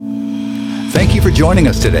Thank you for joining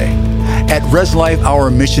us today. At Res Life,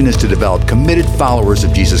 our mission is to develop committed followers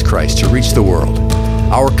of Jesus Christ to reach the world.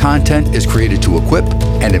 Our content is created to equip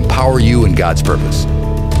and empower you in God's purpose.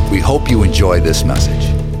 We hope you enjoy this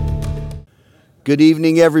message. Good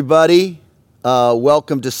evening, everybody.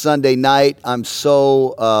 Welcome to Sunday night. I'm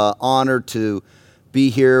so honored to be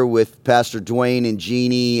here with Pastor Dwayne and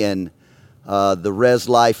Jeannie and the Res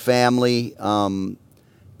Life family.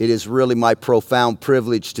 It is really my profound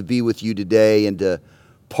privilege to be with you today and to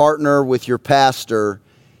partner with your pastor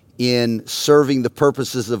in serving the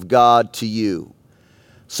purposes of God to you.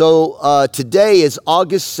 So today is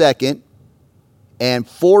August 2nd, and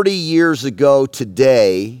 40 years ago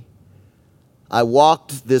today, I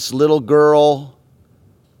walked this little girl,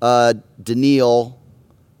 Danielle,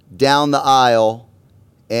 down the aisle,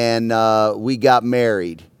 and we got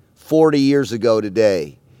married 40 years ago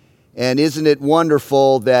today. And isn't it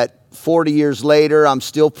wonderful that 40 years later, I'm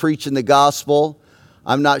still preaching the gospel?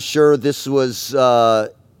 I'm not sure this was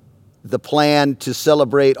the plan to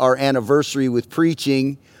celebrate our anniversary with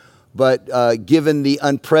preaching, but given the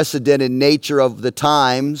unprecedented nature of the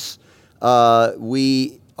times,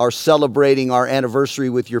 we are celebrating our anniversary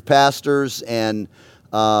with your pastors, and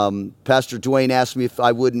Pastor Dwayne asked me if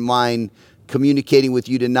I wouldn't mind communicating with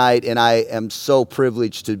you tonight, and I am so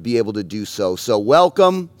privileged to be able to do so. So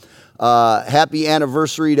welcome. Happy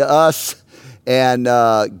anniversary to us, and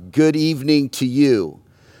good evening to you.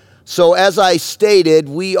 So as I stated,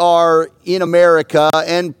 we are in America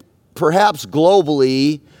and perhaps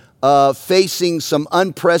globally facing some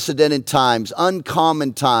unprecedented times,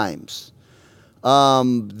 uncommon times.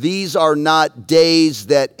 These are not days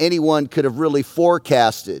that anyone could have really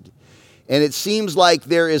forecasted. And it seems like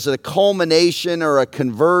there is a culmination or a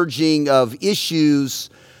converging of issues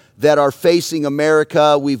that are facing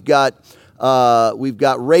America. We've got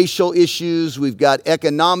racial issues, we've got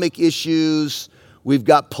economic issues, we've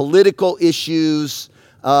got political issues,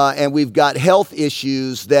 and we've got health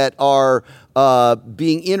issues that are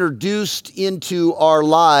being introduced into our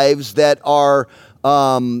lives that are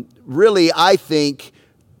really, I think,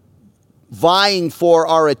 vying for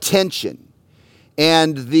our attention.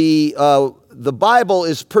 And the Bible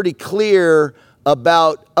is pretty clear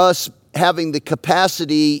about us having the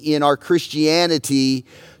capacity in our Christianity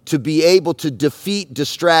to be able to defeat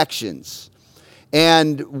distractions.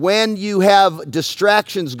 And when you have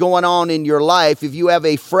distractions going on in your life, if you have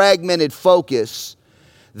a fragmented focus,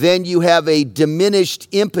 then you have a diminished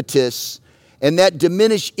impetus, and that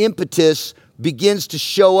diminished impetus begins to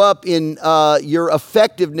show up in your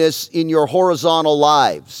effectiveness in your horizontal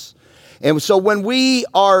lives. And so when we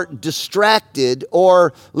are distracted,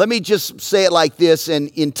 or let me just say it like this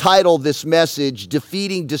and entitle this message,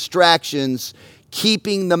 Defeating Distractions,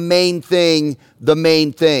 Keeping the Main Thing the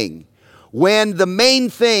Main Thing. When the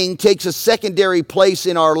main thing takes a secondary place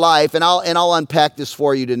in our life, and I'll unpack this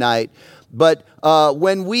for you tonight, but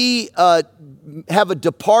when we have a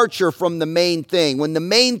departure from the main thing, when the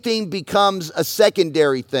main thing becomes a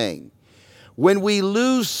secondary thing, when we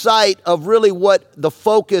lose sight of really what the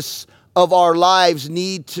focus of our lives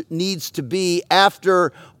needs to be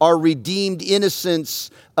after our redeemed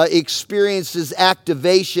innocence experiences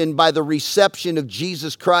activation by the reception of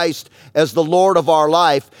Jesus Christ as the Lord of our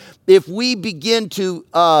life, if we begin to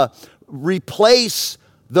replace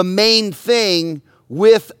the main thing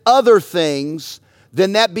with other things,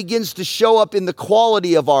 then that begins to show up in the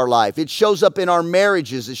quality of our life. It shows up in our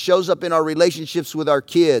marriages. It shows up in our relationships with our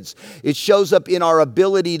kids. It shows up in our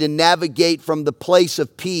ability to navigate from the place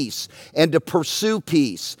of peace and to pursue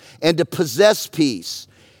peace and to possess peace.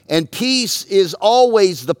 And peace is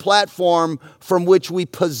always the platform from which we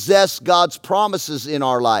possess God's promises in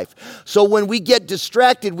our life. So when we get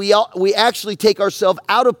distracted, we actually take ourselves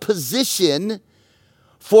out of position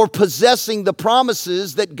for possessing the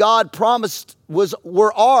promises that God promised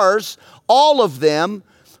were ours, all of them,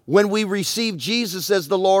 when we receive Jesus as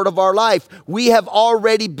the Lord of our life. We have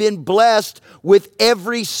already been blessed with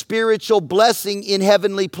every spiritual blessing in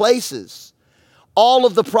heavenly places. All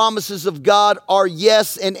of the promises of God are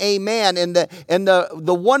yes and amen. And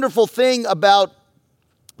the wonderful thing about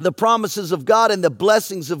the promises of God and the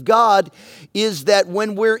blessings of God is that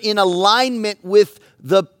when we're in alignment with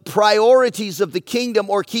the priorities of the kingdom,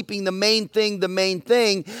 or keeping the main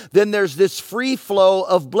thing, then there's this free flow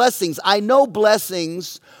of blessings. I know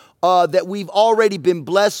blessings that we've already been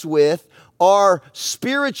blessed with are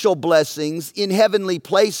spiritual blessings in heavenly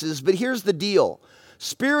places, but here's the deal.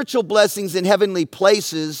 Spiritual blessings in heavenly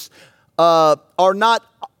places are not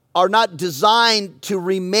designed to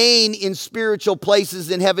remain in spiritual places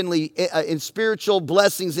in spiritual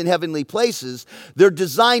blessings in heavenly places. They're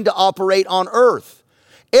designed to operate on earth.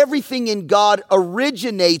 Everything in God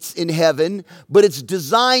originates in heaven, but it's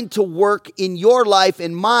designed to work in your life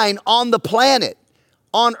and mine on the planet,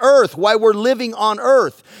 on earth, while we're living on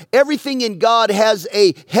earth. Everything in God has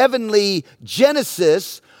a heavenly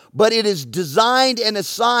genesis, but it is designed and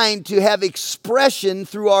assigned to have expression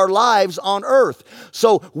through our lives on earth.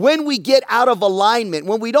 So when we get out of alignment,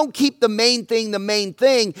 when we don't keep the main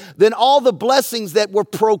thing, then all the blessings that were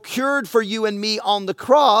procured for you and me on the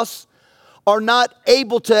cross are not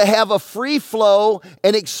able to have a free flow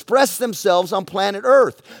and express themselves on planet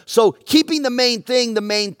Earth. So keeping the main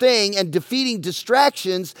thing, and defeating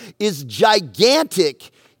distractions is gigantic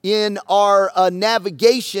in our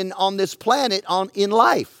navigation on this planet in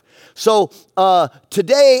life. So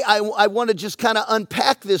today I want to just kind of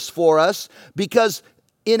unpack this for us, because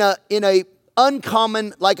in a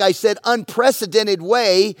uncommon, like I said, unprecedented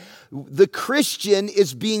way, the Christian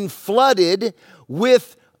is being flooded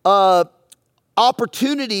with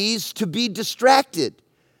opportunities to be distracted,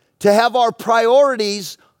 to have our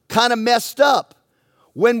priorities kind of messed up.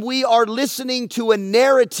 When we are listening to a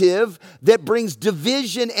narrative that brings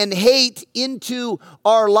division and hate into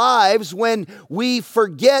our lives, when we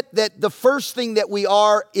forget that the first thing that we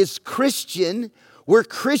are is Christian, we're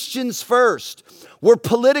Christians first, we're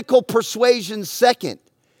political persuasion second.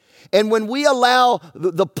 And when we allow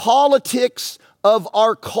the politics of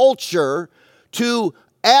our culture to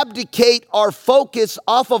abdicate our focus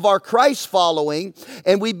off of our Christ following,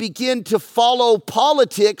 and we begin to follow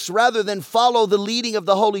politics rather than follow the leading of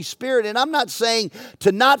the Holy Spirit. And I'm not saying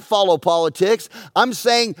to not follow politics. I'm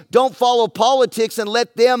saying don't follow politics and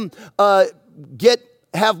let them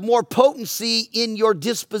have more potency in your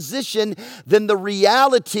disposition than the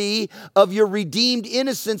reality of your redeemed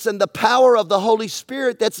innocence and the power of the Holy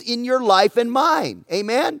Spirit that's in your life and mine.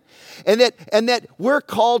 Amen? And that we're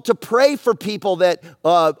called to pray for people that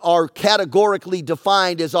are categorically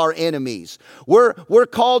defined as our enemies. We're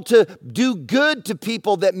called to do good to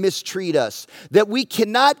people that mistreat us. That we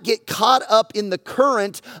cannot get caught up in the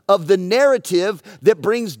current of the narrative that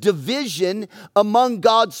brings division among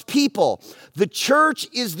God's people. The church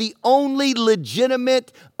is the only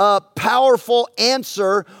legitimate, powerful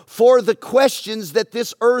answer for the questions that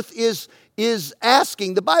this earth is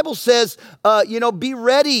asking. The Bible says, be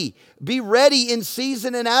ready. Be ready in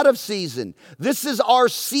season and out of season. This is our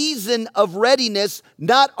season of readiness,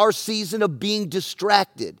 not our season of being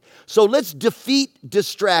distracted. So let's defeat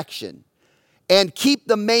distraction and keep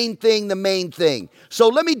the main thing. So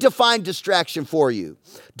let me define distraction for you.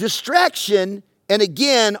 Distraction, and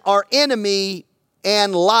again, our enemy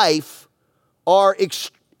and life are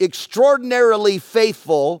extraordinarily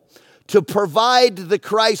faithful to provide the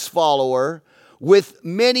Christ follower with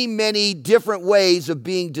many, many different ways of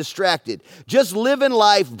being distracted. Just living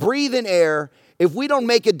life, breathing air, if we don't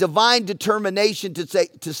make a divine determination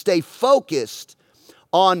to stay focused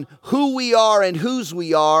on who we are and whose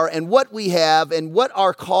we are and what we have and what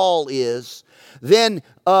our call is, then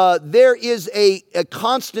there is a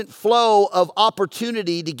constant flow of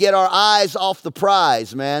opportunity to get our eyes off the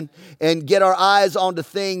prize, man, and get our eyes onto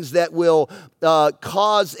things that will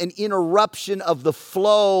cause an interruption of the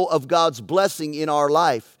flow of God's blessing in our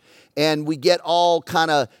life. And we get all kind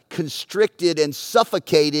of constricted and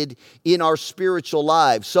suffocated in our spiritual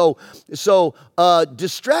lives. So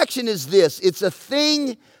distraction is this. It's a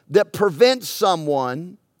thing that prevents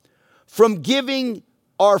someone from giving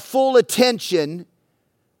our full attention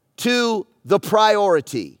to the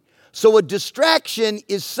priority. So a distraction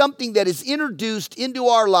is something that is introduced into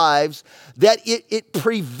our lives that it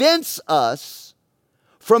prevents us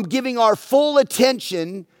from giving our full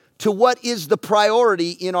attention to what is the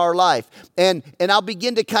priority in our life. And I'll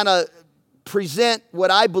begin to kind of present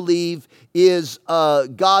what I believe is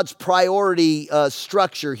God's priority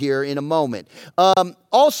structure here in a moment.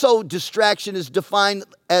 Also, distraction is defined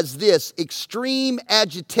as this: extreme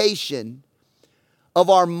agitation of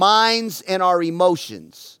our minds and our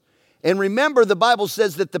emotions. And remember, the Bible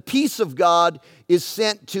says that the peace of God is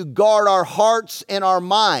sent to guard our hearts and our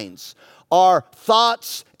minds. Our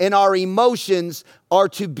thoughts and our emotions are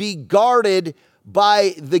to be guarded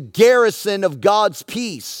by the garrison of God's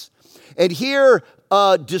peace. And here,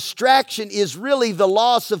 distraction is really the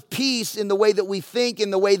loss of peace in the way that we think,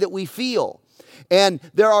 in the way that we feel. And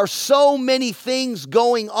there are so many things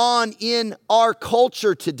going on in our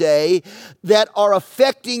culture today that are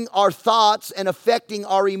affecting our thoughts and affecting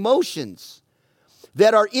our emotions,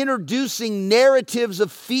 that are introducing narratives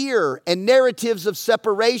of fear and narratives of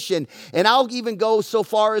separation. And I'll even go so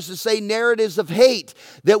far as to say narratives of hate,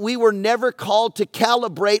 that we were never called to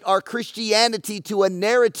calibrate our Christianity to a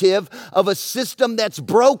narrative of a system that's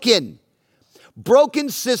broken Broken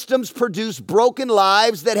systems produce broken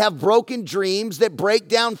lives that have broken dreams, that break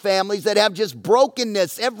down families, that have just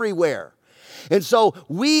brokenness everywhere. And so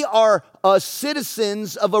we are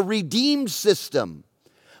citizens of a redeemed system,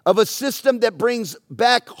 of a system that brings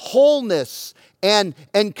back wholeness and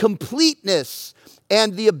completeness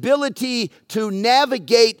and the ability to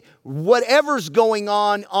navigate whatever's going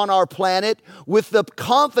on our planet with the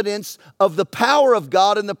confidence of the power of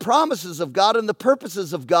God and the promises of God and the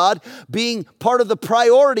purposes of God being part of the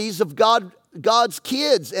priorities of God's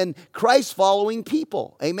kids and Christ-following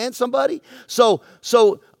people. Amen, somebody? So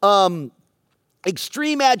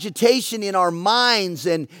extreme agitation in our minds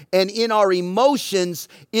and in our emotions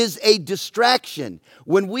is a distraction.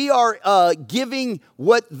 When we are giving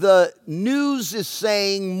what the news is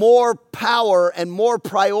saying more power and more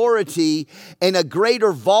priority and a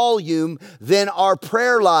greater volume than our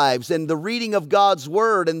prayer lives and the reading of God's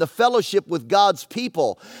word and the fellowship with God's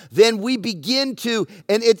people, then we begin to,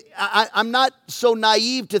 and I'm not so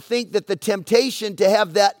naive to think that the temptation to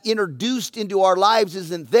have that introduced into our lives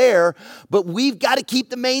isn't there, but we've got to keep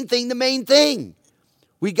the main thing.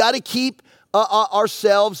 We got to keep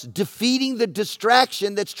ourselves defeating the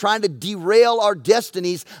distraction that's trying to derail our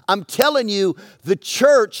destinies. I'm telling you, the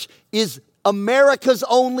church is America's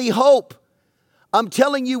only hope. I'm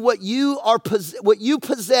telling you what you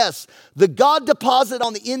possess, the God deposit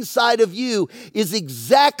on the inside of you is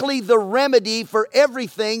exactly the remedy for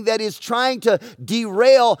everything that is trying to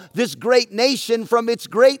derail this great nation from its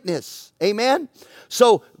greatness. Amen?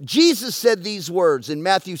 So Jesus said these words in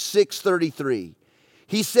Matthew 6:33.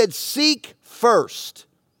 He said, seek first.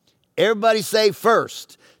 Everybody say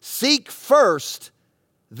first. Seek first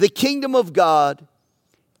the kingdom of God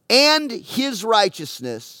and his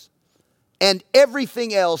righteousness, and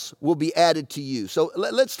everything else will be added to you. So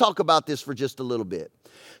let's talk about this for just a little bit.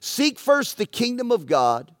 Seek first the kingdom of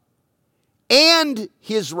God and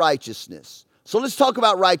his righteousness. So let's talk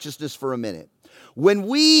about righteousness for a minute. When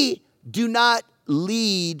we do not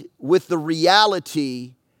lead with the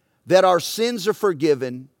reality that our sins are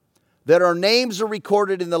forgiven, that our names are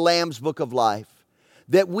recorded in the Lamb's Book of Life,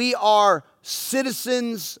 that we are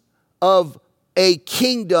citizens of a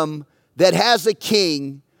kingdom that has a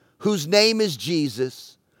king whose name is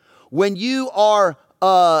Jesus, when you are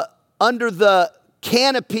under the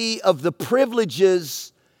canopy of the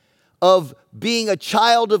privileges of being a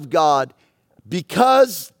child of God,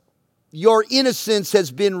 because your innocence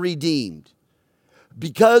has been redeemed,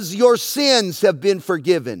 because your sins have been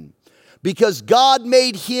forgiven, because God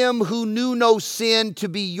made him who knew no sin to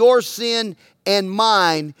be your sin and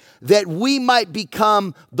mine, that we might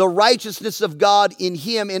become the righteousness of God in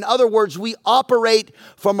him. In other words, we operate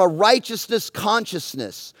from a righteousness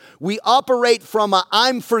consciousness. We operate from a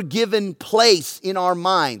I'm forgiven place in our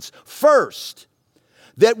minds. First,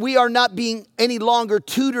 that we are not being any longer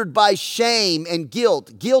tutored by shame and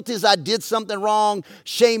guilt. Guilt is I did something wrong.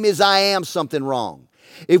 Shame is I am something wrong.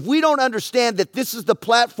 If we don't understand that this is the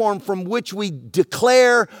platform from which we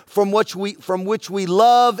declare, from which we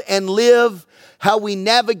love and live, how we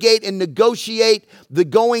navigate and negotiate the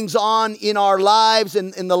goings on in our lives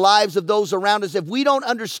and in the lives of those around us, if we don't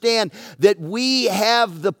understand that we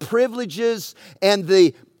have the privileges and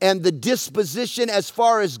the disposition as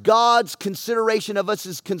far as God's consideration of us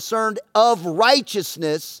is concerned of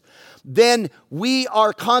righteousness, then we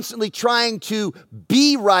are constantly trying to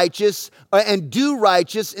be righteous and do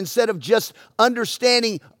righteous instead of just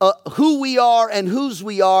understanding who we are and whose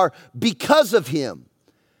we are because of him.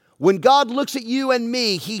 When God looks at you and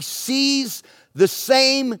me, he sees the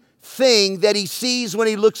same thing that he sees when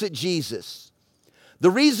he looks at Jesus.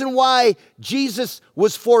 The reason why Jesus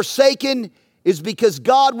was forsaken is because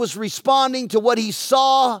God was responding to what he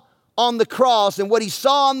saw on the cross, and what he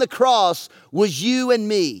saw on the cross was you and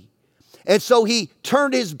me. And so he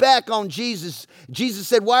turned his back on Jesus. Jesus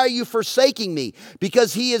said, why are you forsaking me?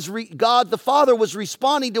 Because God the Father was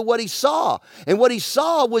responding to what he saw. And what he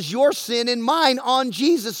saw was your sin and mine on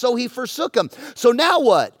Jesus, so he forsook him. So now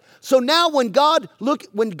what? So now when God looked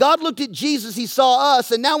at Jesus, he saw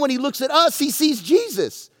us. And now when he looks at us, he sees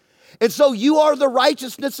Jesus. And so you are the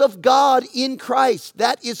righteousness of God in Christ.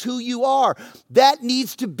 That is who you are. That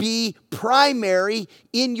needs to be primary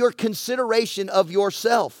in your consideration of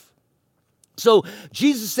yourself. So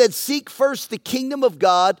Jesus said, seek first the kingdom of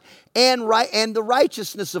God and the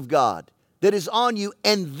righteousness of God that is on you,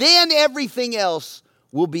 and then everything else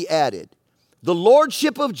will be added. The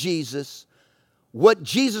lordship of Jesus, what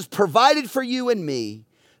Jesus provided for you and me,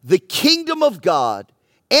 the kingdom of God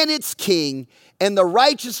and its king, and the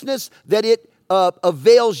righteousness that it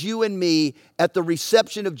avails you and me at the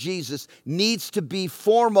reception of Jesus needs to be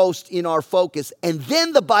foremost in our focus. And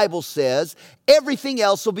then the Bible says everything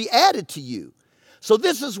else will be added to you. So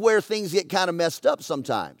this is where things get kind of messed up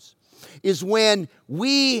sometimes, is when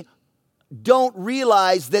we don't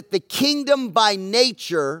realize that the kingdom by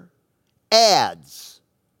nature adds.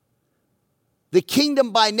 The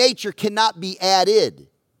kingdom by nature cannot be added.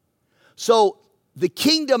 So the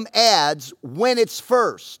kingdom adds when it's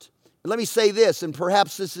first. Let me say this, and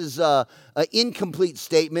perhaps this is an incomplete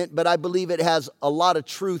statement, but I believe it has a lot of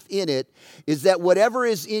truth in it, is that whatever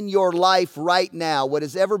is in your life right now,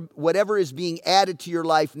 whatever is being added to your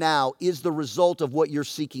life now, is the result of what you're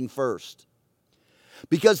seeking first.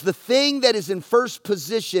 Because the thing that is in first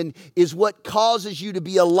position is what causes you to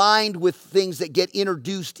be aligned with things that get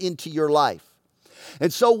introduced into your life.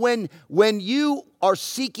 And so when you are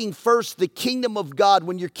seeking first the kingdom of God,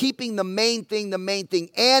 when you're keeping the main thing,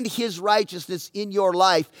 and His righteousness in your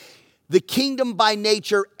life, the kingdom by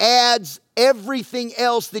nature adds everything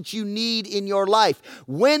else that you need in your life.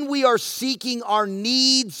 When we are seeking our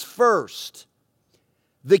needs first,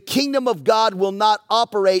 the kingdom of God will not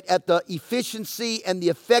operate at the efficiency and the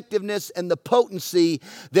effectiveness and the potency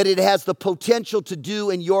that it has the potential to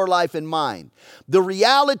do in your life and mine. The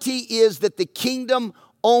reality is that the kingdom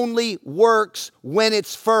only works when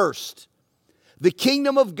it's first. The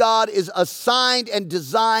kingdom of God is assigned and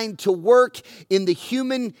designed to work in the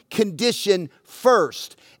human condition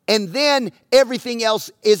first, and then everything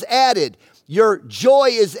else is added. Your joy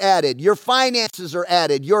is added. Your finances are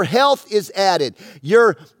added. Your health is added.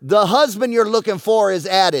 The husband you're looking for is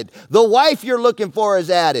added. The wife you're looking for is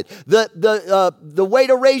added. The way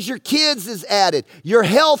to raise your kids is added. Your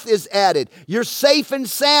health is added. Your safe and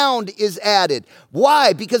sound is added.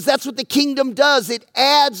 Why? Because that's what the kingdom does. It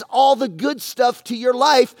adds all the good stuff to your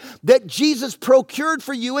life that Jesus procured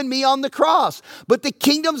for you and me on the cross. But the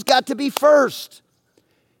kingdom's got to be first.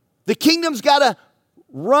 The kingdom's got to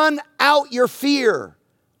run out your fear.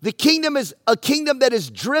 The kingdom is a kingdom that is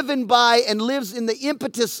driven by and lives in the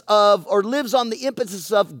impetus of, or lives on the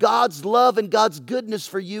impetus of God's love and God's goodness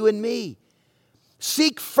for you and me.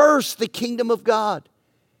 Seek first the kingdom of God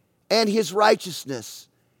and His righteousness,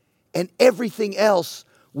 and everything else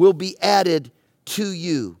will be added to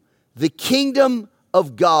you. The kingdom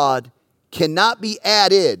of God cannot be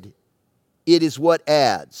added. It is what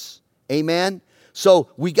adds. Amen? So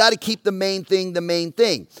we got to keep the main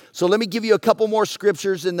thing. So let me give you a couple more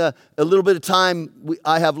scriptures in a little bit of time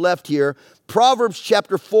I have left here. Proverbs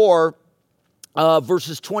chapter 4,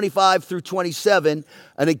 verses 25 through 27.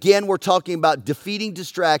 And again, we're talking about defeating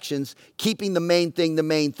distractions, keeping the main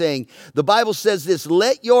thing. The Bible says this: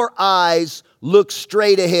 let your eyes look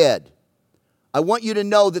straight ahead. I want you to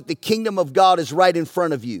know that the kingdom of God is right in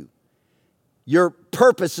front of you. Your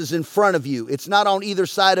purpose is in front of you. It's not on either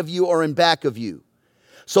side of you or in back of you.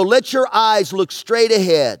 So let your eyes look straight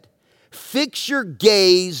ahead. Fix your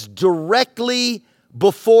gaze directly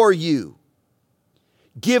before you.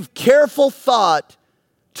 Give careful thought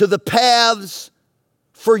to the paths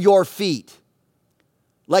for your feet.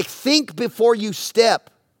 Like, think before you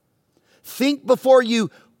step. Think before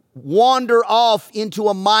you wander off into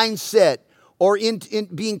a mindset or in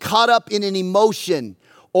being caught up in an emotion,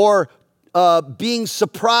 or being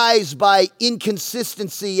surprised by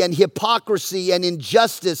inconsistency and hypocrisy and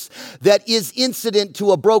injustice that is incident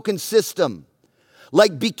to a broken system.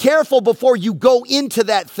 Like, be careful before you go into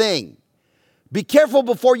that thing. Be careful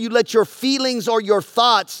before you let your feelings or your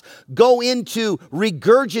thoughts go into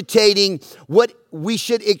regurgitating what we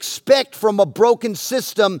should expect from a broken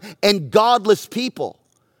system and godless people.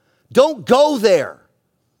 Don't go there.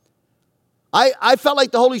 I felt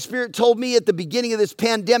like the Holy Spirit told me at the beginning of this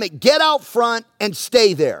pandemic, get out front and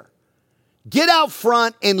stay there. Get out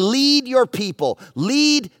front and lead your people.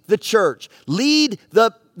 Lead the church. Lead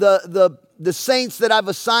the saints that I've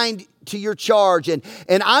assigned to your charge. And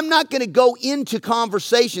I'm not going to go into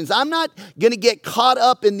conversations. I'm not going to get caught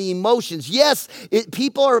up in the emotions. Yes,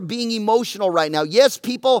 people are being emotional right now. Yes,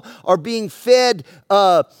 people are being fed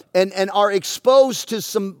and are exposed to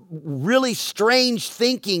some really strange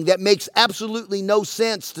thinking that makes absolutely no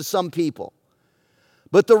sense to some people.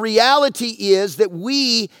 But the reality is that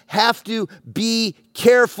we have to be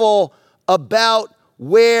careful about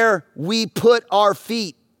where we put our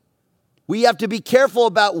feet. We have to be careful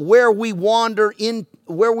about where we wander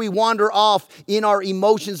off in our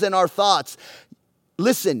emotions and our thoughts.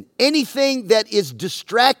 Listen, anything that is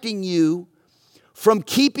distracting you from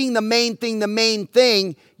keeping the main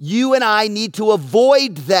thing, you and I need to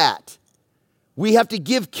avoid that. We have to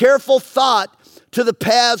give careful thought to the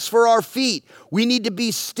paths for our feet. We need to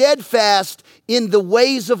be steadfast in the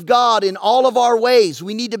ways of God, in all of our ways.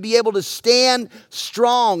 We need to be able to stand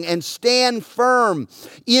strong and stand firm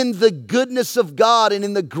in the goodness of God and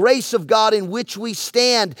in the grace of God in which we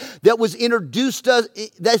stand. That was introduced to us,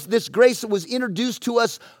 this grace that was introduced to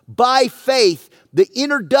us by faith. The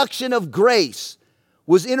introduction of grace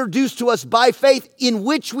was introduced to us by faith, in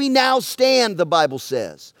which we now stand, the Bible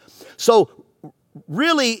says. So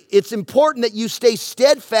really, it's important that you stay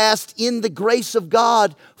steadfast in the grace of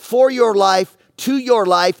God for your life, to your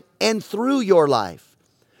life, and through your life.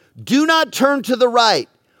 Do not turn to the right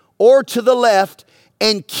or to the left,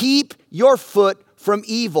 and keep your foot from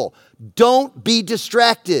evil. Don't be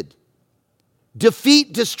distracted.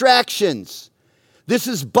 Defeat distractions. This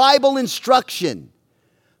is Bible instruction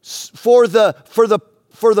for the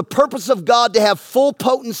purpose of God to have full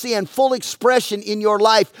potency and full expression in your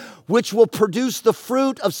life, which will produce the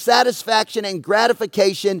fruit of satisfaction and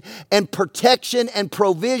gratification and protection and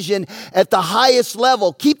provision at the highest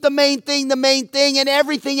level. Keep the main thing, and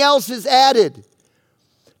everything else is added.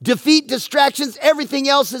 Defeat distractions, everything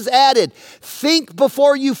else is added. Think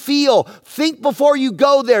before you feel. Think before you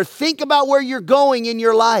go there. Think about where you're going in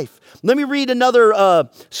your life. Let me read another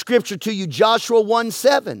scripture to you, Joshua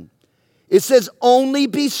 1:7. It says, only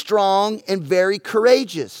be strong and very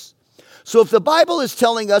courageous. So if the Bible is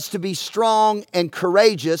telling us to be strong and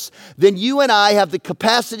courageous, then you and I have the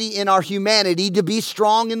capacity in our humanity to be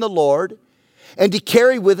strong in the Lord and to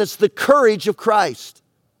carry with us the courage of Christ.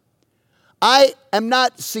 I am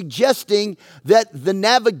not suggesting that the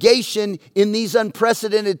navigation in these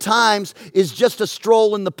unprecedented times is just a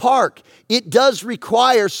stroll in the park. It does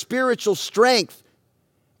require spiritual strength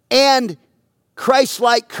and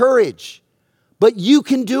Christ-like courage. But you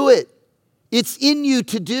can do it. It's in you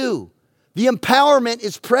to do. The empowerment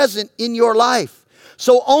is present in your life.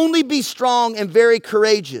 So only be strong and very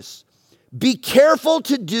courageous. Be careful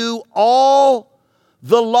to do all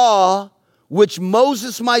the law which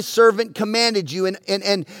Moses my servant commanded you.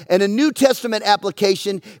 And a New Testament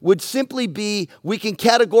application would simply be, we can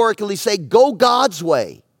categorically say, go God's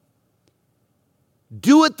way.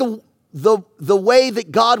 Do it the way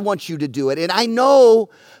that God wants you to do it. And I know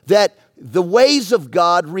that the ways of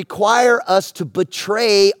God require us to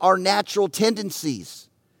betray our natural tendencies.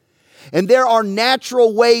 And there are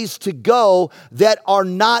natural ways to go that are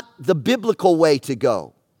not the biblical way to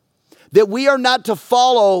go. That we are not to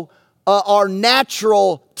follow our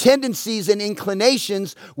natural tendencies and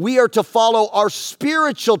inclinations. We are to follow our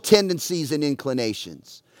spiritual tendencies and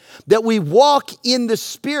inclinations. That we walk in the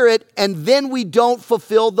Spirit and then we don't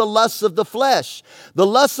fulfill the lusts of the flesh. The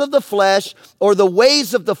lusts of the flesh, or the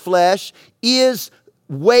ways of the flesh, is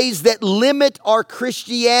ways that limit our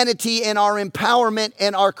Christianity and our empowerment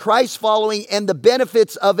and our Christ following and the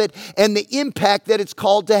benefits of it and the impact that it's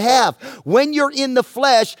called to have. When you're in the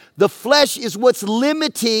flesh is what's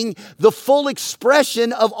limiting the full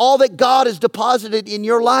expression of all that God has deposited in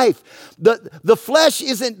your life. The flesh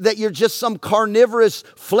isn't that you're just some carnivorous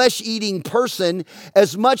flesh-eating person,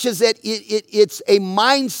 as much as that it's a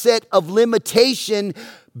mindset of limitation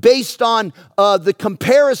based on the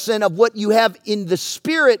comparison of what you have in the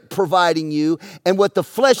Spirit providing you and what the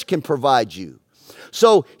flesh can provide you.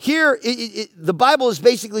 So here, the Bible is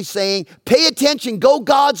basically saying, pay attention, go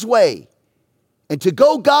God's way. And to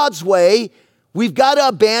go God's way, we've got to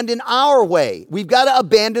abandon our way. We've got to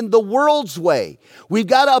abandon the world's way. We've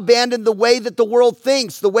got to abandon the way that the world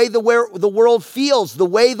thinks, the way the world feels, the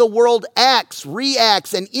way the world acts,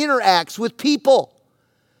 reacts, and interacts with people.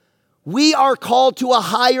 We are called to a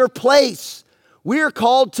higher place. We are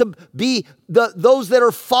called to be those that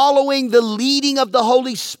are following the leading of the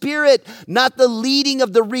Holy Spirit, not the leading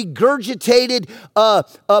of the regurgitated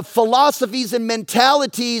philosophies and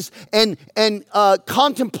mentalities and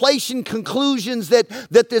contemplation conclusions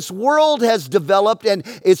that this world has developed and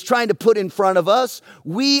is trying to put in front of us.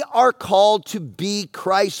 We are called to be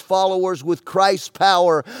Christ followers with Christ's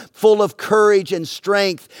power, full of courage and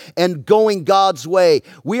strength and going God's way.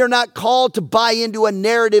 We are not called to buy into a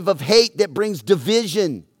narrative of hate that brings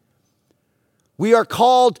division. We are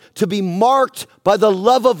called to be marked by the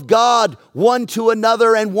love of God, one to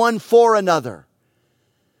another and one for another.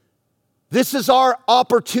 This is our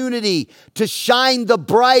opportunity to shine the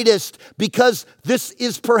brightest, because this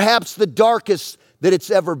is perhaps the darkest that it's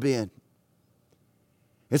ever been.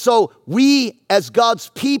 And so we, as God's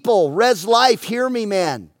people, Res Life, hear me,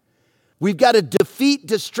 man. We've got to defeat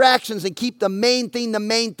distractions and keep the main thing,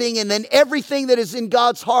 and then everything that is in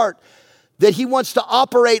God's heart that He wants to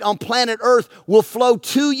operate on planet Earth will flow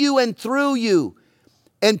to you and through you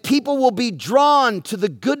And people will be drawn to the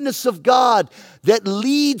goodness of God that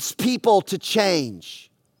leads people to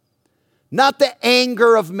change. Not the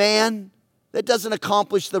anger of man that doesn't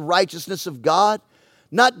accomplish the righteousness of God.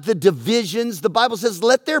 Not the divisions. The Bible says,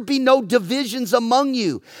 let there be no divisions among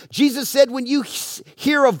you. Jesus said, when you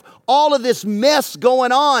hear of all of this mess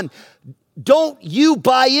going on, don't you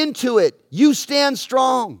buy into it. You stand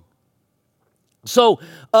strong. So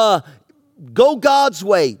go God's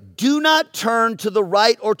way. Do not turn to the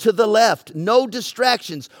right or to the left. No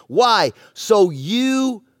distractions. Why? So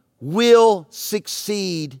you will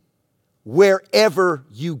succeed wherever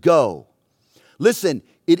you go. Listen,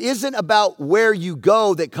 it isn't about where you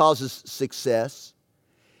go that causes success.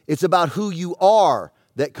 It's about who you are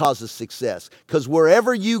that causes success. Because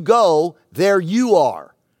wherever you go, there you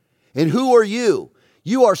are. And who are you?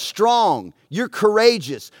 You are strong. You're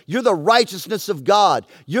courageous. You're the righteousness of God.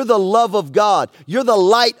 You're the love of God. You're the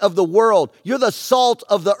light of the world. You're the salt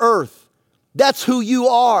of the earth. That's who you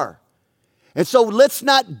are. And so let's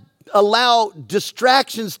not allow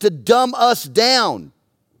distractions to dumb us down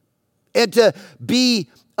and to be,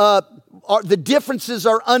 the differences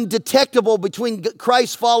are undetectable between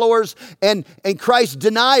Christ followers and Christ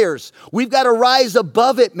deniers. We've got to rise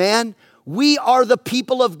above it, man. We are the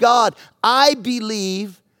people of God. I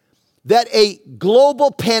believe that a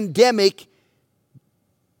global pandemic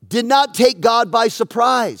did not take God by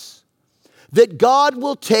surprise. That God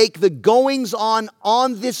will take the goings on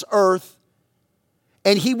this earth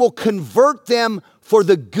and He will convert them for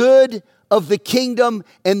the good of the kingdom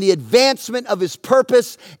and the advancement of His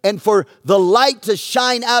purpose and for the light to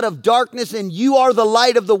shine out of darkness. And you are the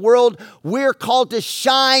light of the world. We're called to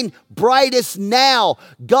shine brightest now.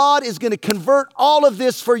 God is going to convert all of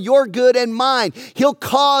this for your good and mine. He'll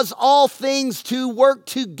cause all things to work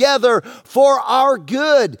together for our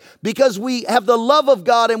good because we have the love of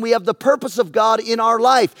God and we have the purpose of God in our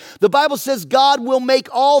life. The Bible says God will make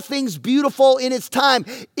all things beautiful in its time.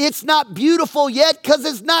 It's not beautiful yet because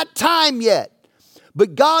it's not time yet.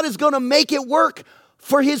 But God is going to make it work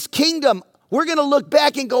for His kingdom. We're going to look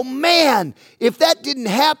back and go, man, if that didn't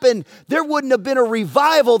happen, there wouldn't have been a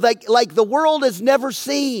revival like the world has never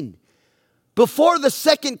seen. Before the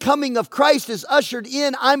second coming of Christ is ushered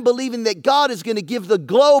in, I'm believing that God is going to give the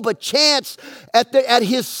globe a chance at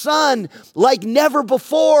His Son like never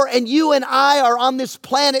before. And you and I are on this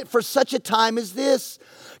planet for such a time as this.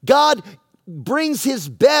 God brings His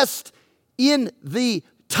best in the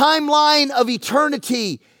timeline of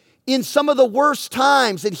eternity in some of the worst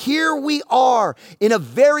times. And here we are in a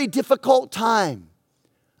very difficult time,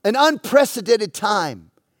 an unprecedented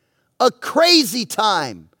time, a crazy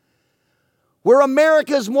time, where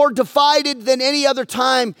America is more divided than any other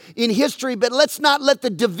time in history. But let's not let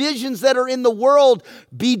the divisions that are in the world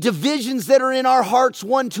be divisions that are in our hearts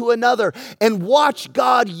one to another. And watch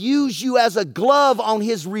God use you as a glove on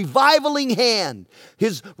His reviving hand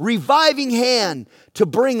to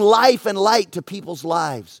bring life and light to people's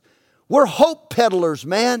lives. We're hope peddlers,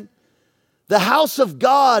 man. The house of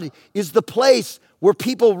God is the place where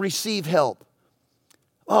people receive help.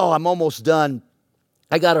 Oh, I'm almost done.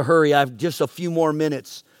 I got to hurry. I have just a few more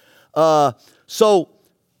minutes. So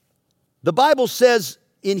the Bible says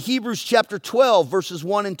in Hebrews chapter 12, verses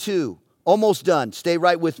 1 and 2, almost done. Stay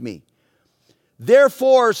right with me.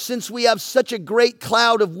 Therefore, since we have such a great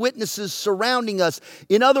cloud of witnesses surrounding us,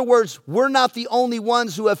 in other words, we're not the only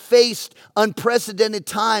ones who have faced unprecedented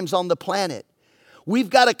times on the planet. We've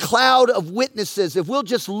got a cloud of witnesses. If we'll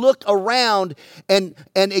just look around and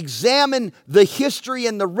examine the history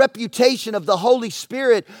and the reputation of the Holy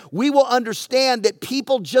Spirit, we will understand that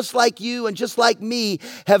people just like you and just like me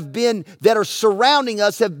that are surrounding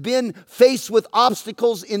us have been faced with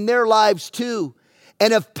obstacles in their lives too,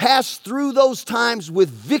 and have passed through those times with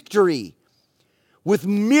victory, with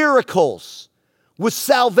miracles, with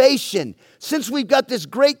salvation. Since we've got this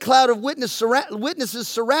great cloud of witnesses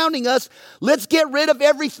surrounding us, let's get rid of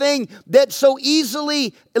everything that so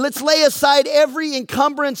easily, let's lay aside every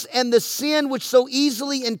encumbrance and the sin which so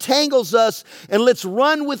easily entangles us, and let's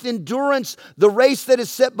run with endurance the race that is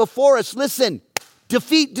set before us. Listen,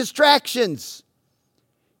 defeat distractions.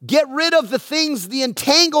 Get rid of the things, the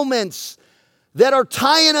entanglements that are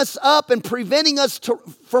tying us up and preventing us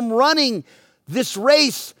from running this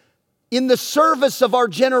race in the service of our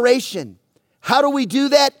generation. How do we do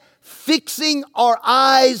that? Fixing our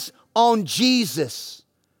eyes on Jesus,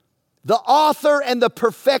 the author and the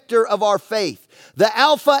perfecter of our faith, the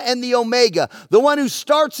Alpha and the Omega. The one who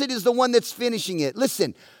starts it is the one that's finishing it.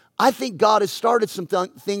 Listen, I think God has started some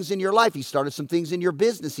things in your life. He started some things in your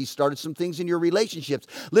business. He started some things in your relationships.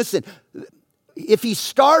 Listen, if He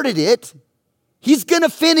started it, He's going to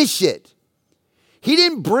finish it. He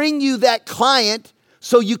didn't bring you that client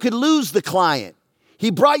so you could lose the client. He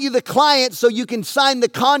brought you the client so you can sign the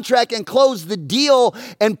contract and close the deal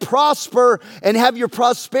and prosper and have your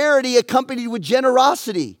prosperity accompanied with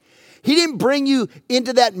generosity. He didn't bring you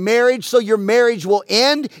into that marriage so your marriage will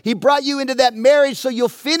end. He brought you into that marriage so you'll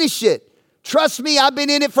finish it. Trust me, I've been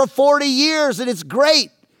in it for 40 years and it's great.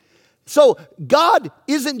 So God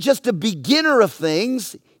isn't just a beginner of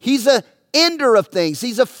things. He's an ender of things.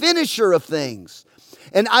 He's a finisher of things.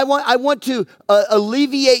 And I want to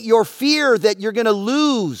alleviate your fear that you're going to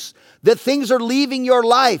lose, that things are leaving your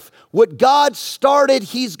life. What God started,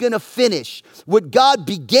 He's going to finish. What God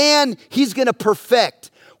began, He's going to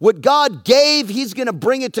perfect. What God gave, He's going to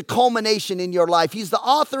bring it to culmination in your life. He's the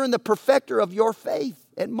author and the perfecter of your faith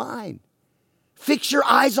and mine. Fix your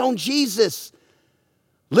eyes on Jesus.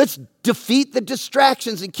 Let's defeat the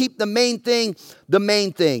distractions and keep the main thing the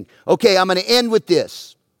main thing. Okay, I'm going to end with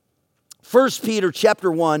this. 1 Peter chapter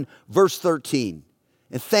 1, verse 13.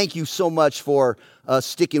 And thank you so much for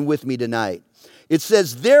sticking with me tonight. It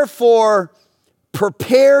says, therefore,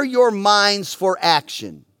 prepare your minds for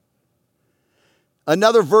action.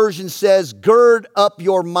 Another version says, gird up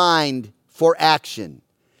your mind for action.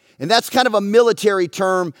 And that's kind of a military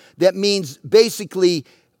term that means basically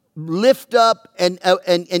lift up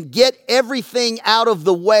and get everything out of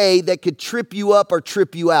the way that could trip you up or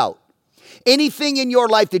trip you out. Anything in your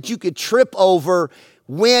life that you could trip over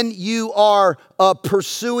when you are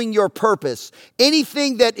pursuing your purpose.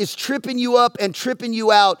 Anything that is tripping you up and tripping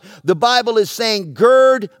you out, the Bible is saying,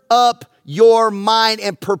 gird up your mind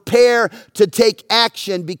and prepare to take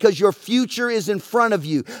action because your future is in front of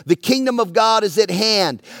you. The kingdom of God is at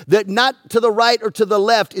hand. That not to the right or to the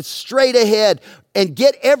left, it's straight ahead. And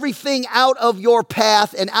get everything out of your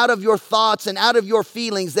path and out of your thoughts and out of your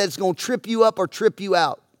feelings that's going to trip you up or trip you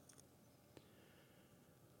out.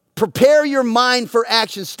 Prepare your mind for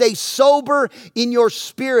action. Stay sober in your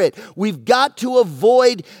spirit. We've got to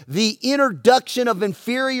avoid the introduction of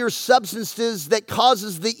inferior substances that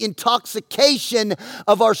causes the intoxication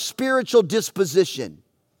of our spiritual disposition.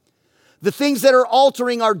 The things that are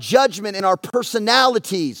altering our judgment and our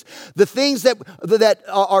personalities, the things that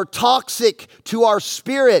are toxic to our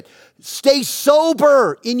spirit. Stay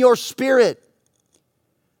sober in your spirit.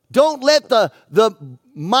 Don't let the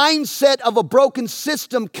mindset of a broken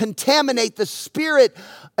system contaminate the spirit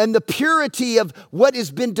and the purity of what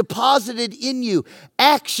has been deposited in you.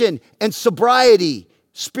 Action and sobriety,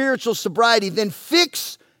 spiritual sobriety. Then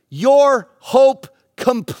fix your hope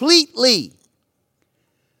completely.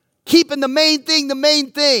 Keeping the main thing the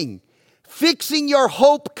main thing. Fixing your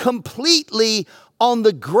hope completely on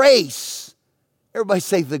the grace. Everybody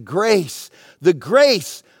say the grace. The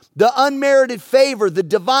grace. The unmerited favor, the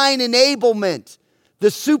divine enablement,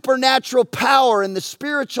 the supernatural power, and the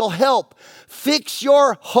spiritual help. Fix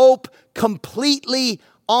your hope completely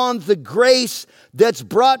on the grace that's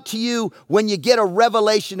brought to you when you get a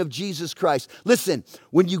revelation of Jesus Christ. Listen,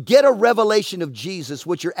 when you get a revelation of Jesus,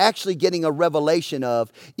 what you're actually getting a revelation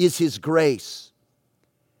of is His grace.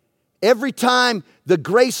 Every time the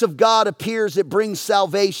grace of God appears, it brings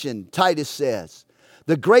salvation, Titus says.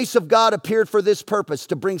 The grace of God appeared for this purpose,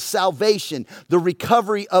 to bring salvation, the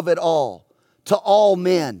recovery of it all, to all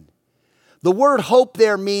men. The word hope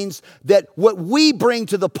there means that what we bring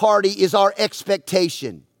to the party is our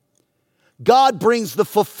expectation. God brings the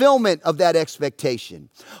fulfillment of that expectation.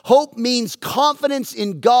 Hope means confidence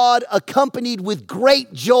in God accompanied with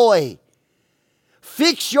great joy.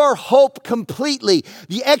 Fix your hope completely.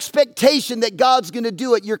 The expectation that God's going to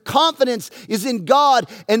do it. Your confidence is in God,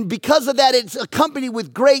 and because of that, it's accompanied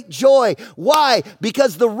with great joy. Why?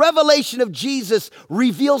 Because the revelation of Jesus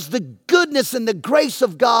reveals the goodness and the grace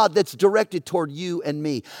of God that's directed toward you and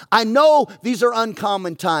me. I know these are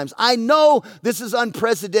uncommon times. I know this is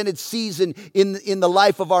unprecedented season in the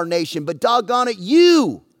life of our nation, but doggone it,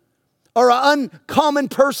 you are an uncommon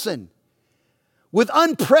person with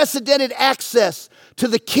unprecedented access to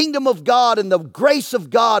the kingdom of God and the grace of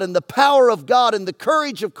God and the power of God and the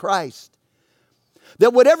courage of Christ.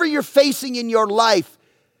 That whatever you're facing in your life,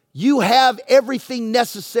 you have everything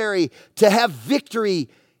necessary to have victory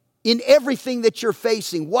in everything that you're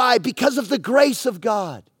facing. Why? Because of the grace of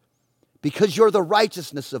God. Because you're the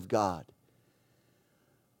righteousness of God.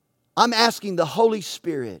 I'm asking the Holy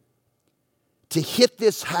Spirit to hit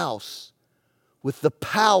this house with the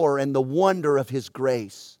power and the wonder of His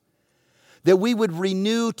grace. That we would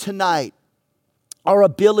renew tonight our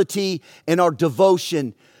ability and our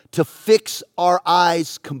devotion to fix our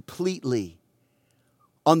eyes completely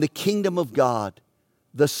on the kingdom of God,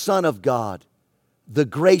 the Son of God, the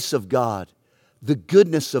grace of God, the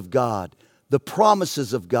goodness of God, the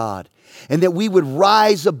promises of God, and that we would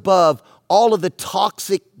rise above all of the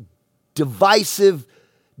toxic, divisive,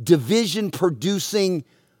 division-producing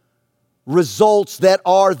results that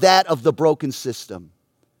are that of the broken system.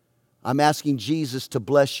 I'm asking Jesus to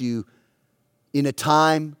bless you in a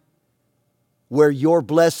time where your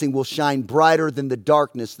blessing will shine brighter than the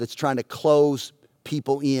darkness that's trying to close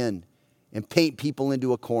people in and paint people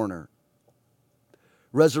into a corner.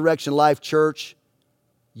 Resurrection Life Church,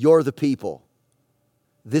 you're the people.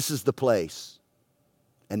 This is the place.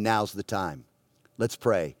 And now's the time. Let's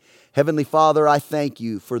pray. Heavenly Father, I thank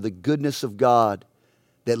you for the goodness of God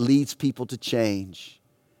that leads people to change.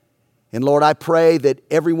 And Lord, I pray that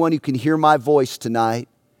everyone who can hear my voice tonight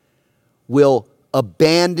will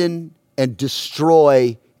abandon and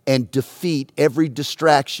destroy and defeat every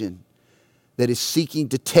distraction that is seeking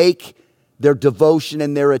to take their devotion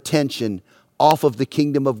and their attention off of the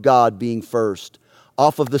kingdom of God being first,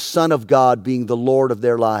 off of the Son of God being the Lord of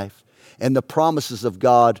their life, and the promises of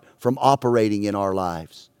God from operating in our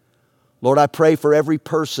lives. Lord, I pray for every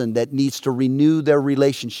person that needs to renew their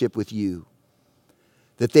relationship with you,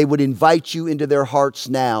 that they would invite you into their hearts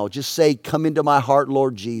now. Just say, come into my heart,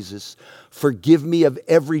 Lord Jesus. Forgive me of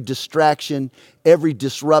every distraction, every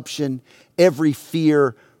disruption, every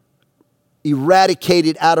fear. Eradicate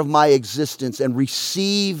it out of my existence and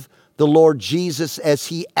receive the Lord Jesus as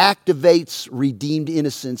He activates redeemed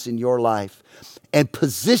innocence in your life and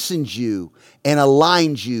positions you and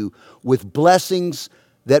aligns you with blessings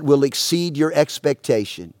that will exceed your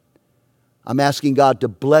expectation. I'm asking God to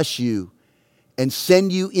bless you and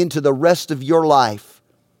send you into the rest of your life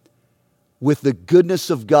with the goodness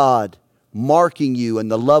of God marking you and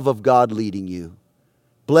the love of God leading you.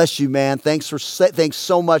 Bless you, man. Thanks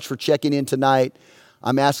so much for checking in tonight.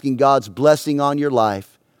 I'm asking God's blessing on your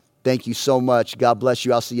life. Thank you so much. God bless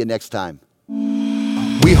you. I'll see you next time.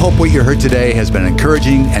 We hope what you heard today has been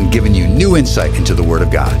encouraging and given you new insight into the Word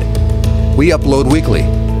of God. We upload weekly,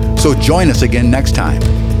 so join us again next time.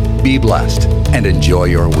 Be blessed and enjoy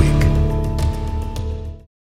your week.